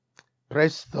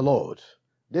Praise the Lord.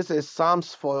 This is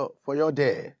Psalms for your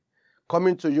day,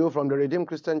 coming to you from the Redeemed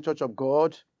Christian Church of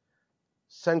God,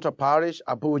 Central Parish,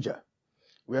 Abuja.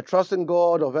 We are trusting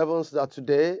God of heavens that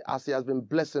today, as He has been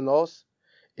blessing us,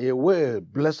 He will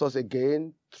bless us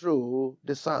again through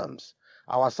the Psalms.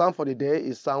 Our Psalm for the day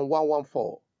is Psalm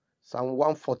 114, Psalm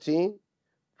 114,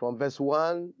 from verse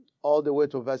 1 all the way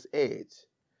to verse 8.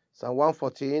 Psalm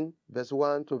 114, verse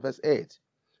 1 to verse 8.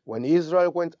 When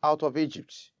Israel went out of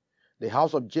Egypt, the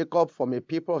house of Jacob from a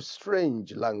people of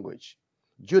strange language.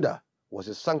 Judah was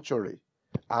a sanctuary,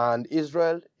 and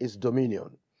Israel his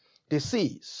dominion. The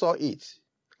sea saw it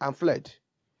and fled.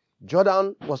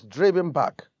 Jordan was driven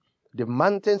back. The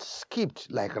mountains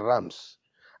skipped like rams,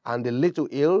 and the little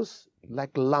hills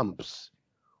like lambs.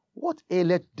 What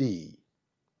aileth thee,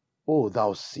 O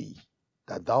thou sea,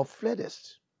 that thou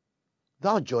fleddest?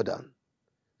 Thou Jordan,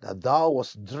 that thou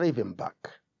wast driven back?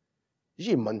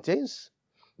 Ye mountains,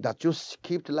 that you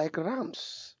skipped like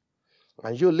rams,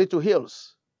 and you little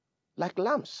hills like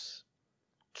lambs.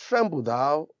 Tremble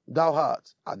thou heart,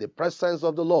 at the presence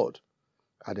of the Lord,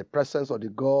 at the presence of the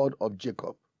God of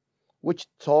Jacob, which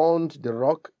turned the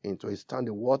rock into a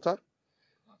standing water,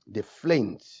 the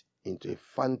flint into a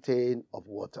fountain of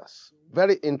waters.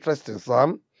 Very interesting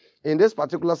psalm. In this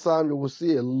particular psalm, you will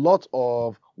see a lot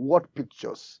of word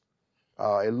pictures,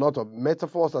 a lot of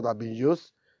metaphors that have been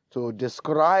used to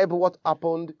describe what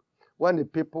happened when the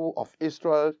people of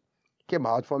Israel came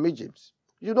out from Egypt.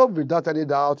 You know without any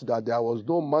doubt that there was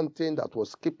no mountain that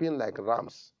was skipping like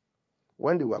rams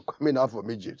when they were coming out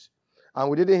from Egypt. And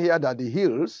we didn't hear that the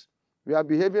hills were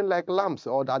behaving like lambs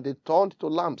or that they turned to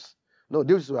lambs. No,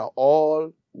 these were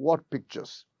all word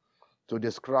pictures to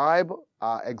describe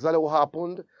exactly what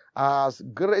happened as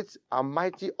great and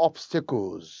mighty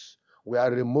obstacles were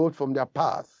removed from their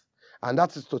path. And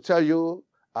that is to tell you,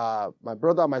 my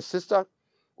brother, my sister,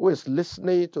 who is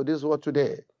listening to this word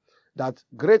today, that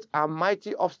great and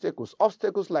mighty obstacles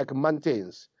like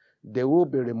mountains, they will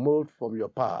be removed from your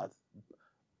path.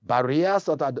 Barriers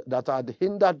that had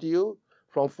hindered you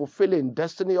from fulfilling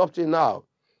destiny up to now,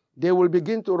 they will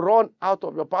begin to run out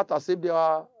of your path as if they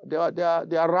are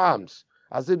rams,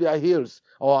 as if they are hills,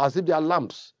 or as if they are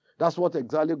lambs. That's what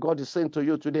exactly God is saying to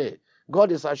you today. God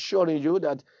is assuring you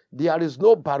that there is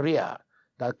no barrier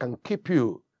that can keep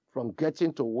you from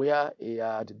getting to where He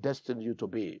had destined you to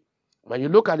be. When you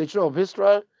look at the children of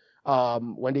Israel,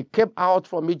 when they came out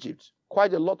from Egypt,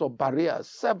 quite a lot of barriers,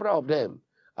 several of them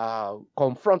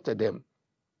confronted them.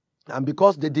 And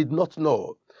because they did not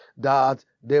know that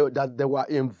they were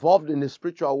involved in the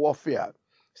spiritual warfare,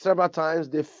 several times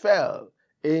they fell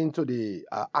into the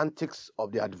antics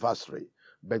of the adversary.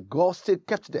 But God still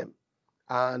kept them,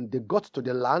 and they got to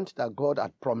the land that God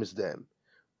had promised them.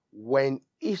 When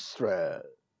Israel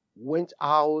went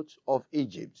out of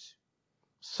Egypt,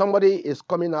 somebody is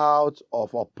coming out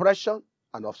of oppression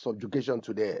and of subjugation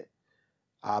today.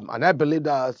 And I believe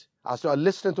that as you are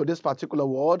listening to this particular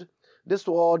word, this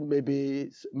word may be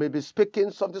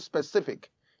speaking something specific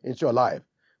into your life.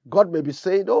 God may be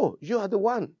saying, oh, you are the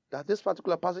one that this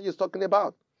particular passage is talking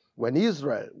about. When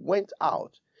Israel went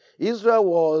out, Israel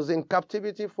was in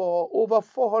captivity for over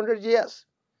 400 years,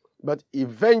 but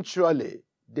eventually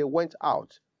they went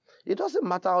out. It doesn't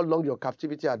matter how long your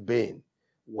captivity had been.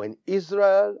 When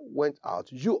Israel went out,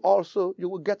 you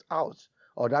will get out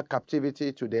of that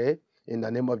captivity today in the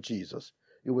name of Jesus.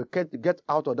 You will get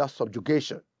out of that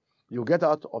subjugation. You get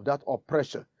out of that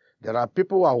oppression. There are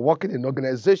people who are working in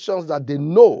organizations that they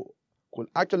know could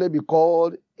actually be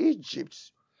called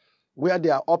Egypt, where they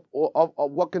are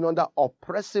working under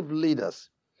oppressive leaders,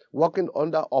 working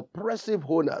under oppressive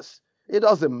owners. It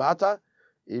doesn't matter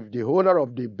if the owner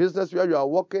of the business where you are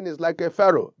working is like a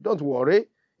pharaoh. Don't worry.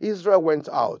 Israel went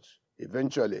out.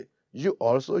 Eventually, you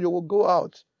will go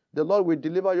out. The Lord will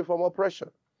deliver you from oppression.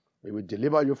 He will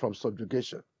deliver you from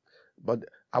subjugation. But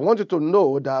I want you to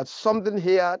know that something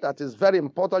here that is very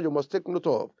important you must take note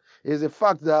of is the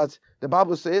fact that the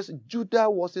Bible says Judah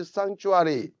was a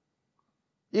sanctuary.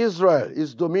 Israel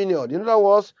is dominion. In other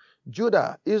words,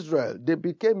 Judah, Israel, they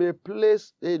became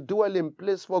a dwelling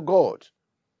place for God.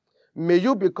 May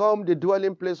you become the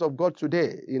dwelling place of God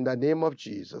today in the name of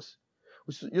Jesus.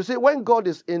 You see, when God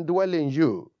is indwelling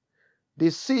you, the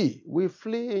sea will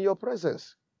flee in your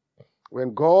presence.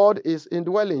 When God is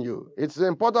indwelling you, it's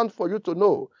important for you to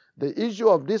know the issue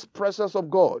of this presence of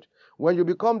God. When you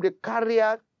become the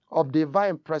carrier of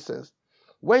divine presence,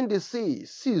 when the sea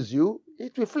sees you,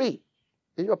 it will flee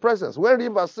in your presence. When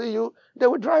rivers see you, they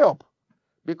will dry up.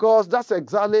 Because that's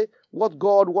exactly what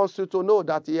God wants you to know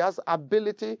that He has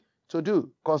ability to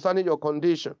do concerning your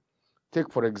condition.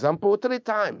 Take, for example, 3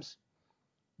 times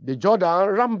the Jordan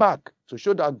ran back to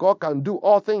show that God can do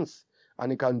all things,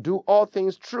 and He can do all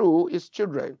things through His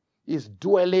children, His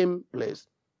dwelling place.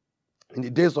 In the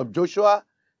days of Joshua,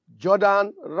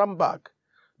 Jordan ran back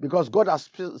because God has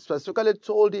specifically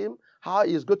told him how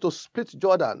He is going to split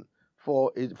Jordan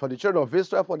for the children of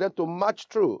Israel, for them to march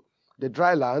through the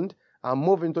dry land and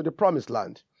move into the promised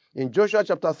land. In Joshua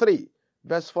chapter 3,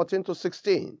 verse 14 to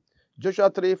 16, Joshua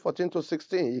 3, 14 to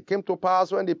 16, it came to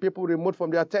pass when the people removed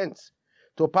from their tents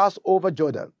to pass over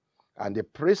Jordan, and the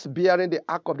priests bearing the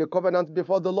ark of the covenant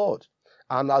before the Lord.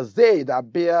 And as they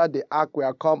that bear the ark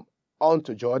were come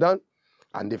unto Jordan,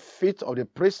 and the feet of the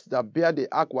priests that bear the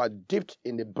ark were dipped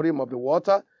in the brim of the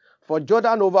water, for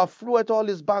Jordan overflowed all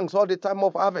his banks all the time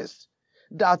of harvest,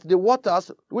 that the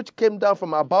waters which came down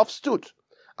from above stood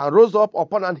and rose up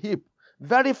upon an heap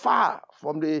very far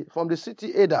from the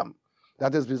city Adam,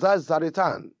 that is besides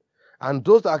Zaretan. And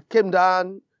those that came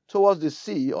down towards the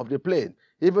sea of the plain,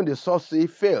 even the South Sea,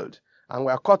 failed and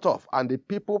were cut off, and the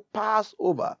people passed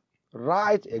over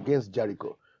right against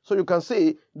Jericho. So you can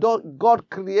see, God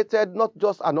created not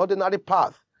just an ordinary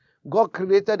path. God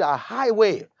created a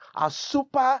highway, a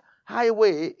super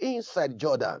highway inside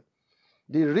Jordan.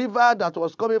 The river that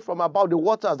was coming from above, the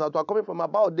waters that were coming from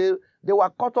above, they were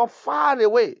cut off far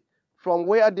away from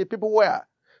where the people were,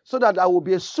 so that there will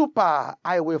be a super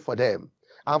highway for them.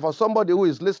 And for somebody who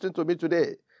is listening to me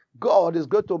today, God is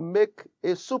going to make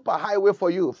a super highway for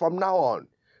you from now on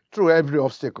through every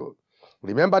obstacle.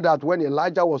 Remember that when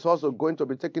Elijah was also going to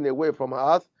be taken away from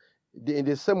earth, in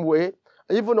the same way,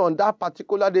 even on that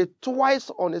particular day, twice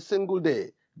on a single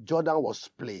day, Jordan was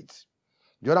split.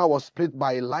 Jordan was split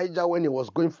by Elijah when he was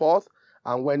going forth,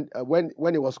 and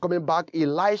when he was coming back,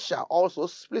 Elisha also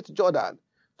split Jordan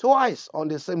twice on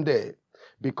the same day,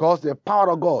 because the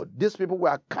power of God, these people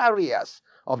were carriers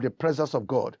of the presence of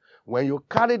God. When you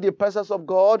carry the presence of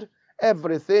God,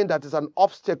 everything that is an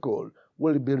obstacle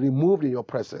will be removed in your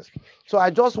presence. So I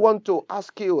just want to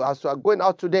ask you, as you are going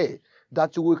out today,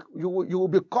 that you will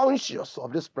be conscious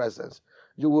of this presence.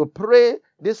 You will pray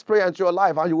this prayer into your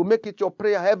life, and you will make it your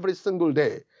prayer every single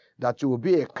day, that you will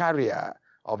be a carrier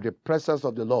of the presence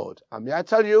of the Lord. And may I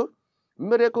tell you,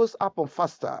 miracles happen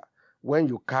faster when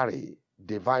you carry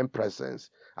divine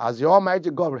presence. As the Almighty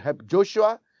God helped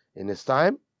Joshua in his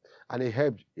time, and He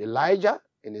helped Elijah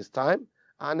in his time,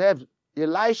 and helped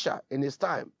Elisha in his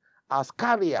time, as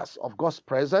carriers of God's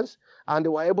presence, and they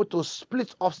were able to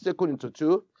split obstacles into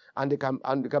two, and they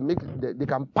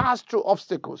can pass through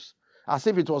obstacles as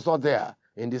if it was not there.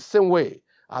 In the same way,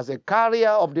 as a carrier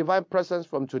of divine presence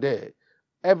from today,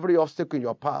 every obstacle in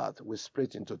your path will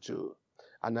split into two.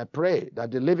 And I pray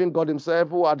that the living God Himself,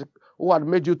 who had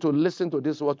made you to listen to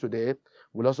this word today,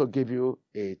 will also give you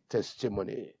a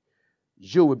testimony.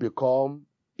 You will become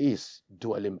His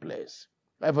dwelling place.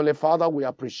 Heavenly Father, we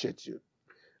appreciate You,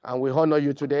 and we honor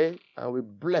You today, and we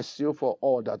bless You for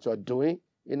all that You are doing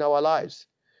in our lives.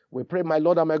 We pray, my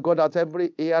Lord and my God, that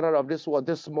every area of this word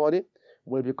this morning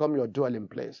will become Your dwelling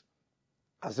place.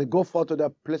 As they go forth to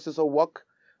their places of work,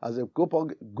 as they go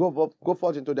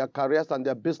forth into their careers and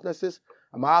their businesses,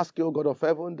 I'm asking You, God of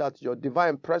heaven, that Your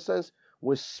divine presence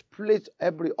will split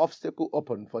every obstacle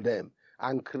open for them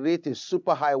and create a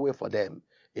super highway for them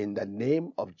in the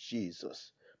name of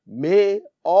Jesus. May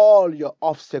all your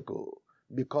obstacles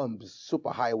become super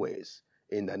highways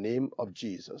in the name of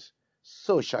Jesus.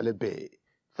 So shall it be.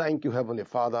 Thank You, Heavenly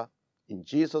Father. In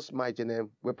Jesus' mighty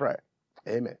name we pray.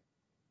 Amen.